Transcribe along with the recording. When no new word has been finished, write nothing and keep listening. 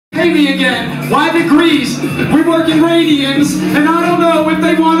me again. Why degrees? We work in radians, and I don't know if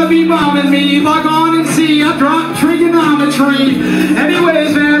they want to be bombing me. Log on and see, I drop trigonometry.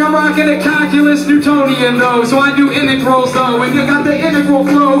 Anyways, man, I'm rocking a calculus Newtonian though, so I do integrals though, and you got the integral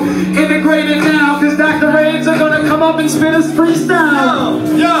flow integrated now, cause Dr. Raids are gonna come up and spit us freestyle.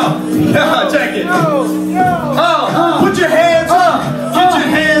 Yo, check it. Put your hands up. Get your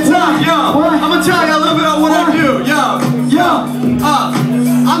hands up, yo. I'm gonna tell you a little bit of what I do,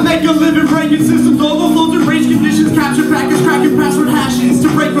 I make a living breaking systems, overflows and range conditions, capture packets, cracking password hashes to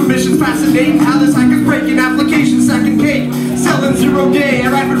break permissions, fascinating how this hackers breaking applications, sacking cake, selling 0 day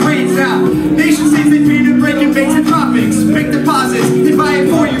at rapid rates now. Nation states they paid and breaking banks and tropics, big deposits, they buy it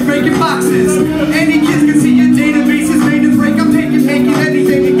for you, breaking boxes. Any kids can see your databases made to break. I'm taking, making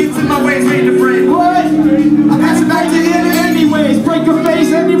anything that gets in my way is made to break. What? I pass it back to it anyways, break a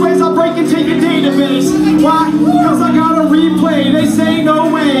face anyways, I'll break into your database. Why? Cause I gotta replay, they say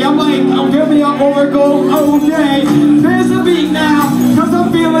no way. I'm like, oh, give me an oracle, okay. There's a beat now, cause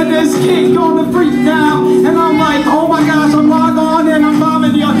I'm feeling this kick on the freak now. And I'm like, oh my gosh, I'm logged on and I'm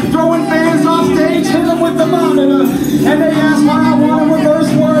bombing you. Throwing fans off stage, hit them with the monitor. And they ask why I wanna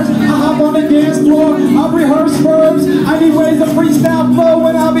reverse words. I hop on the dance floor, I'll rehearse verbs. Anyways, the freestyle flow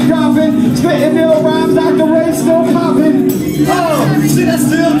and I'll be dropping. Spitting ill rhymes, Dr. Ray still popping. Oh, shit, I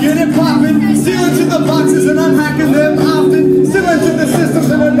still get it popping. Steal into the boxes and I'm hacking them often. Still into the systems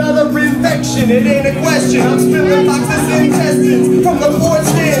and another infection. It ain't a question, I'm spilling boxes and intestines. From the board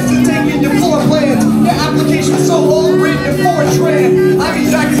stands to taking your floor plans. Your application's so old, written in Fortran. I be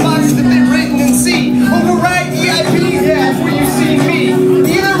jacking boxes that been written in C. Override EIP, yeah, that's where you see me.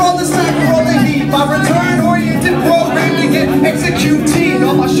 Either on the stack or on the heap. I return-oriented program to get executing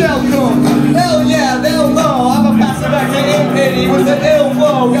on my shell code. Hell yeah, they'll know. I'ma pass it back to int80 with the ill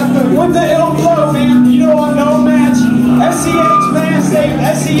flow. With the ill flow, man, you know I'm no match. SCH, man, save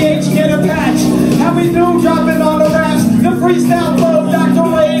SCH, get a patch. How we do dropping on the raps. The freestyle flow, Dr.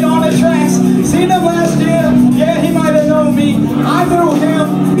 Raid on the tracks. Seen him last year, yeah, he might have known me. I knew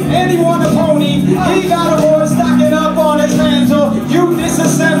him, and he won a pony. He got a horse stocking up on his mantle. You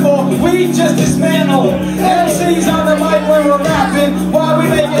disassemble, we just dismantle. MC's on the mic when we're rapping. Why we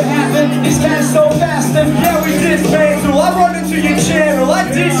make it happen? These cats so fast and yeah, we dismantle. I run into your channel, I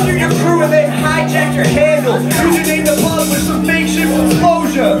diss you, your crew, and they hijack your handle. Using the plug with some fake shit from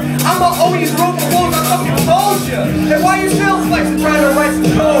closure. I'ma always rope the flows, I fucking told ya. And why you still flexing trying to write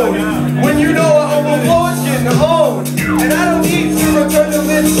some code? When you know I overflow, it's getting owned. And I don't need to return to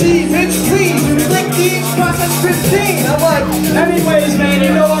Lib C, bitch, please. Click each process 15. I'm like, anyways, man,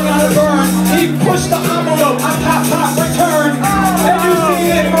 you know I gotta burn. He pushed the envelope, I pop, return. And you see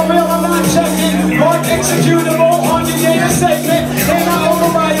it for real, I'm not checking. Mark executable on your data segment. And I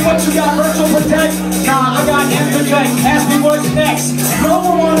override what you got, virtual protect. Nah, I got interject, ask me what's next. No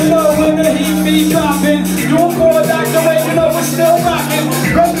one wanna know when the heat be dropping. Dualcore, Dr. Ray, you know we're still rocking.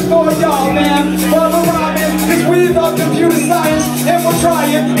 Broken for y'all, man, while we're robbing. Cause we love computer science, and we're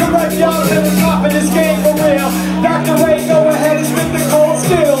trying to wreck y'all at the top of this game for real. Dr. Ray, go ahead and spit the cold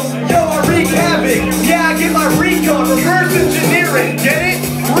skills. Yo, I wreak havoc, yeah, I get my Recon, reverse engineering, get it?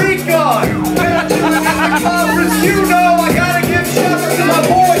 Recon! When I do it at the conference, you know I gotta give shout out to my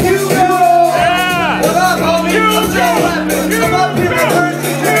boy, you know! What up, homie? I'm so happy. I'm up here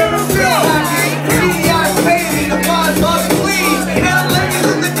rehearsing, I'm still happy. CDI's baby, the boss must please. Now ladies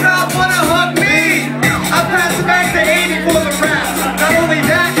in the crowd wanna hug me. I pass it back to 80 for the rap. Not only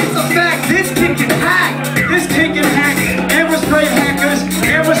that, it's a fact, this kid can hack. This kid can hack. And we're straight hackers,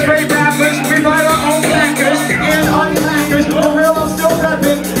 and we're straight rappers. We write our own hackers and unhackers. For real, I'm still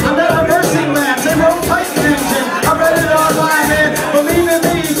repping. I'm not reversing raps, they wrote Python engine. I read it online, man. Believe in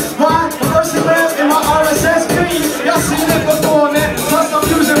me. Why? Reversing raps in my RSS feed. Y'all seen it before, man. Plus I'm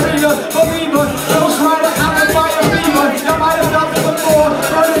using Reader, Believer, Ghost Rider, Amplifier, Beamer. Y'all might have done it before.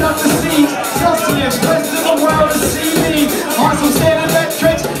 Burning up the seeds. Celsius, rest of the world to see me. On some standard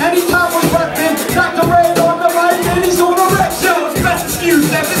metrics. Anytime we're repping. Dr. Ray on the right, and he's on the wreck. Yo, it's best excuse.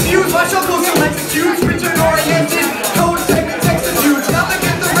 That misuse. Watch out, those some executes. Return oriented. Code segment executes. Nothing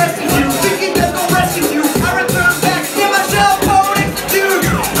gets the rest of you. Thinking there's no rest in you. I return back. Yeah, my shell code execute.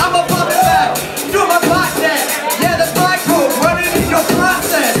 I'm a pop it back. Do my bot net. Yeah, that's my code. Running in your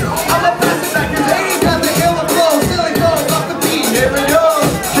process. I'm a pass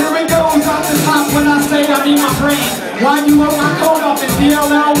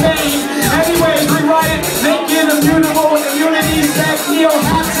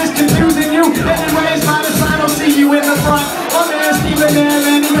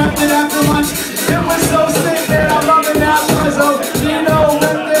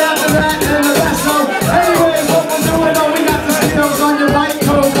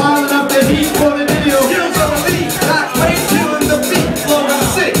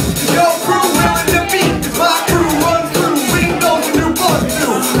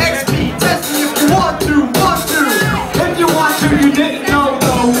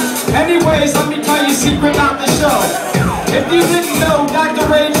If you didn't know, Dr.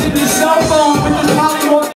 Ray